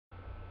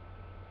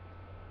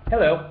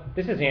Hello,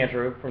 this is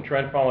Andrew from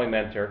Trend Following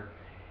Mentor,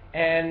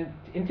 and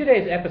in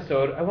today's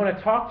episode I want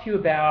to talk to you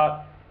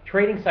about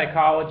trading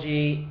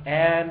psychology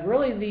and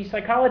really the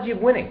psychology of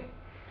winning.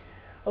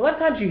 A lot of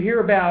times you hear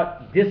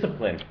about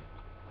discipline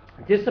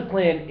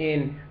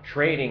in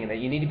trading, and that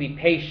you need to be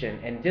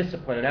patient and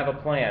disciplined and have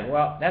a plan.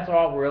 Well, that's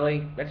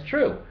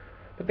true.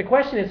 But the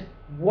question is,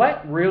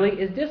 what really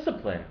is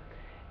discipline?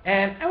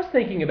 And I was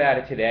thinking about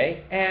it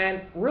today,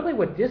 and really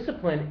what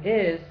discipline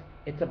is,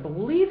 it's a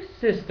belief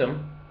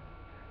system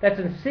that's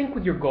in sync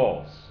with your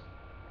goals.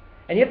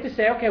 And you have to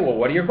say, okay, well,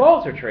 what are your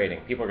goals for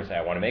trading? People are going to say,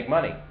 I want to make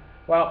money.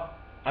 Well,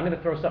 I'm going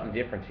to throw something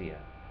different to you.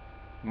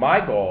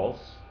 My goals,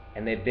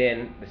 and they've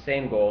been the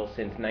same goals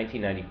since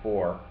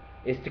 1994,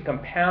 is to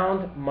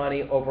compound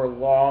money over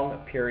long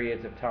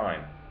periods of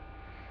time.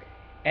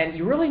 And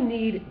you really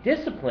need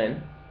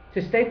discipline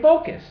to stay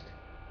focused.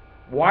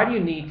 Why do you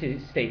need to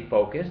stay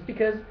focused?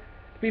 Because,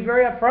 to be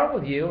very upfront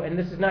with you, and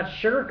this is not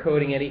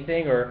sugarcoating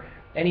anything or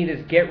any of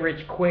this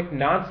get-rich-quick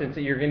nonsense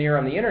that you're going to hear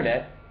on the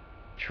internet,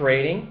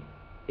 trading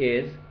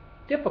is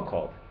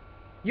difficult.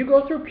 You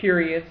go through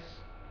periods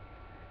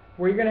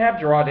where you're going to have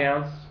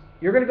drawdowns.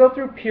 You're going to go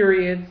through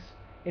periods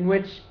in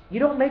which you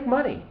don't make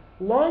money,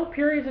 long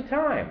periods of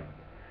time.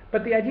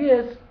 But the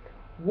idea is,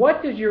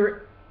 what does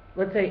your,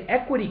 let's say,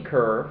 equity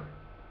curve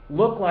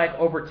look like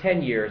over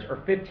 10 years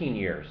or 15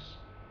 years?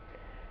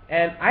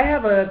 And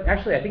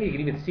actually I think you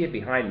can even see it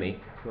behind me.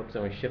 Oops,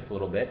 I'm going to shift a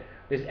little bit.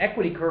 This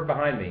equity curve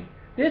behind me.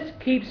 This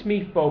keeps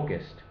me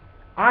focused.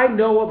 I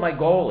know what my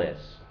goal is.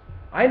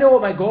 I know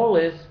what my goal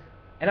is,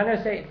 and I'm going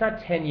to say it's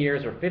not 10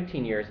 years or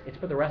 15 years, it's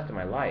for the rest of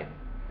my life,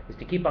 is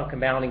to keep on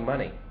compounding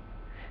money.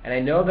 And I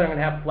know that I'm going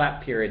to have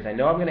flat periods. I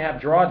know I'm going to have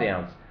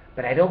drawdowns,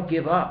 but I don't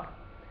give up.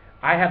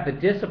 I have the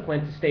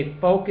discipline to stay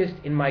focused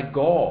in my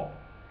goal.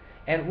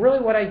 And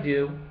really what I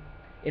do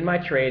in my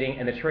trading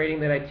and the trading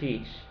that I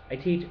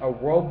teach a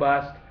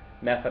robust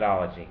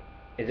methodology.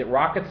 Is it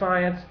rocket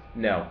science?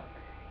 No.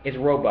 It's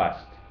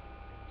robust.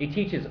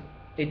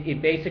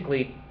 It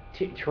basically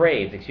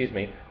trades,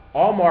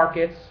 all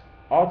markets,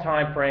 all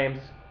time frames,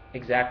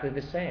 exactly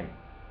the same.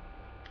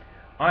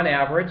 On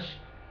average,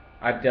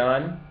 I've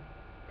done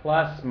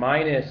plus,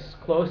 minus,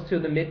 close to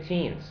the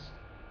mid-teens.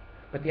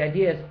 But the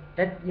idea is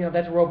that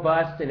that's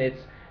robust, and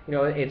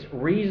it's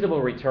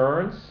reasonable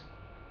returns,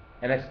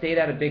 and I've stayed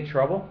out of big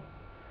trouble.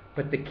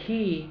 But the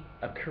key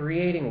of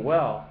creating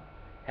wealth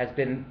has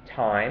been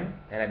time,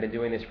 and I've been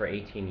doing this for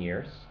 18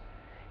 years.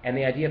 And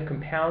the idea of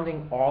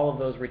compounding all of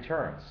those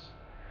returns.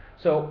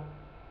 So,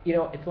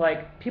 it's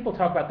like people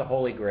talk about the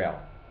Holy Grail.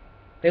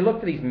 They look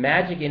for these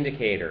magic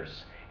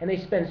indicators, and they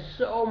spend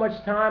so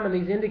much time on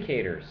these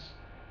indicators.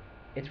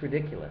 It's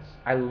ridiculous.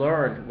 I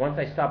learned, once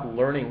I stopped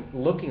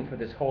looking for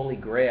this Holy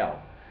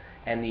Grail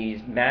and these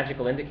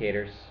magical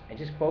indicators, and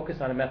just focus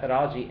on a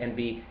methodology and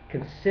be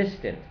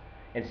consistent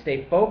and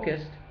stay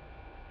focused,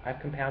 I've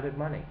compounded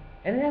money.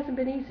 And it hasn't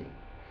been easy.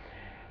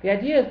 The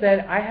idea is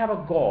that I have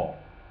a goal.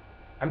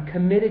 I'm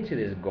committed to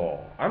this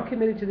goal. I'm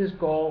committed to this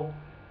goal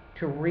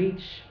to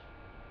reach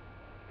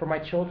for my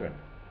children,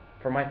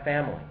 for my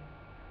family.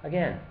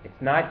 Again,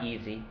 it's not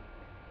easy.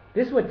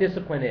 This is what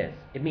discipline is.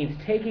 It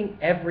means taking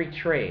every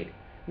trade,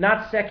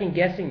 not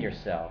second-guessing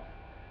yourself.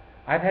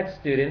 I've had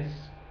students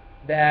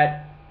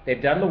that they've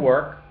done the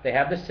work, they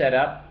have the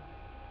setup,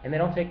 and they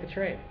don't take the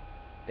trade.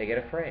 They get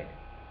afraid.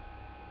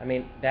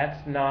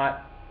 That's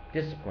not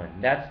discipline.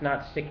 That's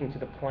not sticking to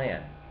the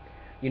plan.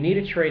 You need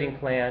a trading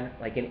plan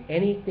like in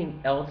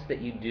anything else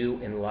that you do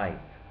in life.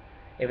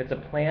 If it's a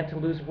plan to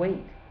lose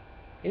weight,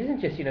 it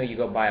isn't just, you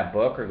go buy a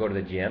book or go to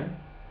the gym.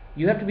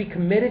 You have to be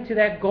committed to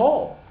that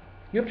goal.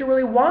 You have to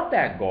really want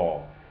that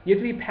goal. You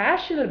have to be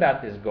passionate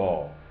about this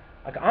goal.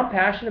 Like, I'm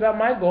passionate about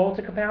my goal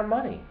to compound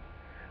money.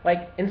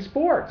 Like in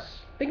sports,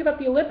 think about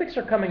the Olympics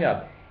are coming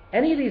up.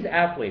 Any of these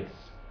athletes,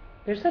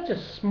 there's such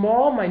a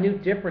small,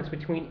 minute difference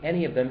between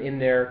any of them in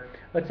their,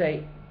 let's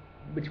say,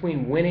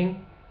 between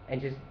winning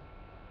and just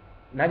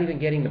not even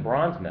getting the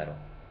bronze medal.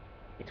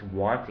 It's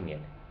wanting it.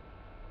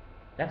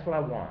 That's what I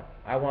want.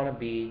 I want to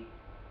be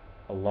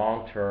a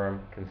long-term,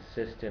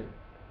 consistent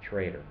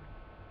trader.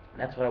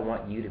 That's what I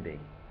want you to be.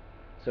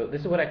 So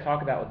this is what I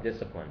talk about with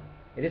discipline.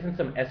 It isn't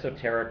some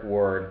esoteric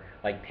word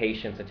like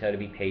patience. I tell you to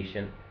be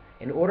patient.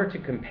 In order to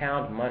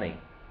compound money,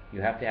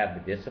 you have to have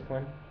the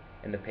discipline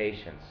and the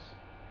patience.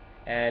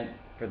 And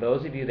for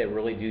those of you that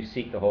really do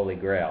seek the Holy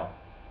Grail,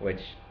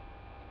 which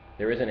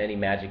there isn't any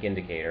magic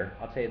indicator,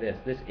 I'll tell you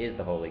this is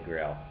the Holy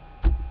Grail.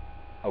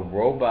 A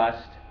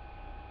robust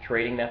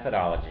trading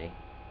methodology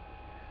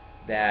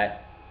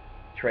that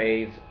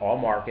trades all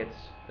markets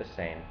the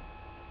same,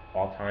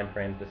 all time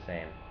frames the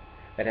same,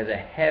 that has a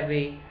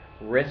heavy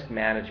risk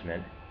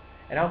management.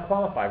 And I'll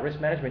qualify,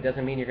 risk management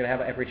doesn't mean you're going to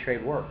have every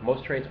trade work.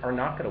 Most trades are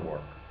not going to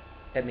work.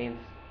 That means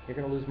you're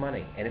going to lose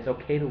money, and it's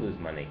okay to lose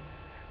money.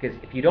 Because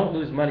if you don't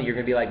lose money, you're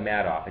going to be like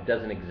Madoff. It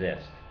doesn't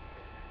exist.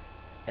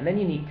 And then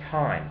you need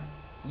time.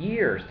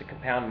 Years to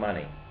compound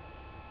money.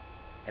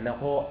 And the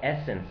whole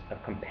essence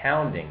of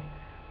compounding,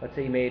 let's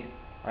say you made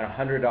on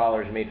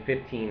 $100, you made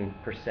 15%,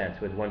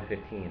 so it's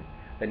 115.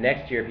 The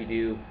next year, if you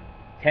do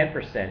 10%.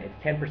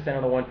 It's 10%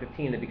 on the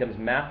 115. It becomes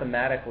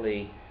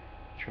mathematically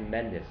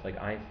tremendous, like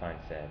Einstein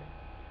said.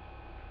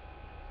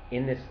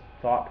 In this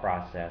thought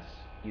process,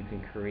 you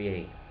can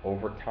create,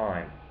 over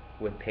time,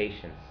 with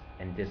patience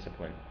and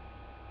discipline,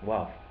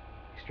 wealth,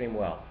 extreme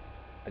wealth.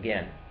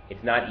 Again,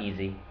 it's not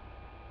easy.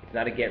 It's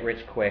not a get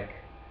rich quick.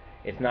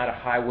 It's not a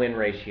high win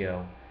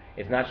ratio.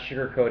 It's not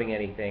sugarcoating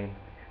anything.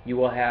 You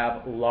will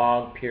have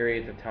long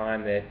periods of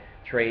time that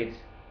trades,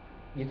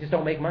 you just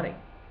don't make money.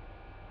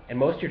 And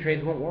most of your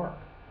trades won't work.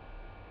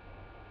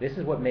 This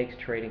is what makes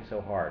trading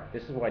so hard.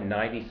 This is why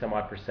 90 some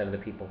odd % of the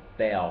people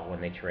fail when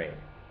they trade.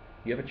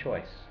 You have a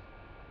choice.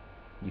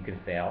 You can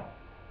fail,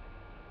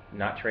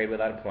 not trade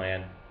without a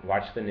plan,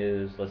 watch the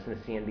news, listen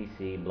to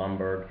CNBC,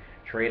 Bloomberg,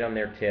 trade on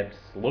their tips,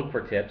 look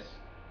for tips,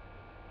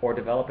 or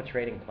develop a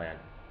trading plan.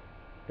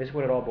 This is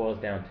what it all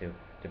boils down to.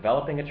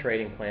 Developing a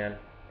trading plan,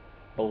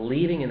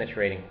 believing in the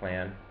trading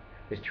plan,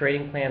 this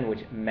trading plan which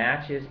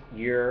matches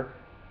your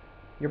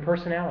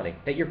personality,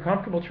 that you're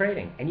comfortable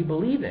trading and you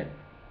believe in,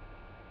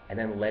 and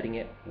then letting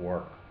it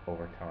work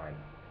over time.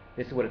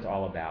 This is what it's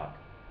all about.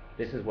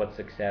 This is what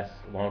success,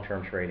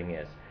 long-term trading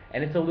is.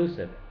 And it's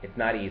elusive. It's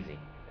not easy.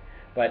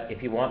 But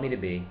if you want me to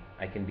be,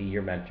 I can be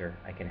your mentor.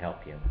 I can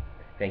help you.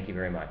 Thank you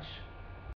very much.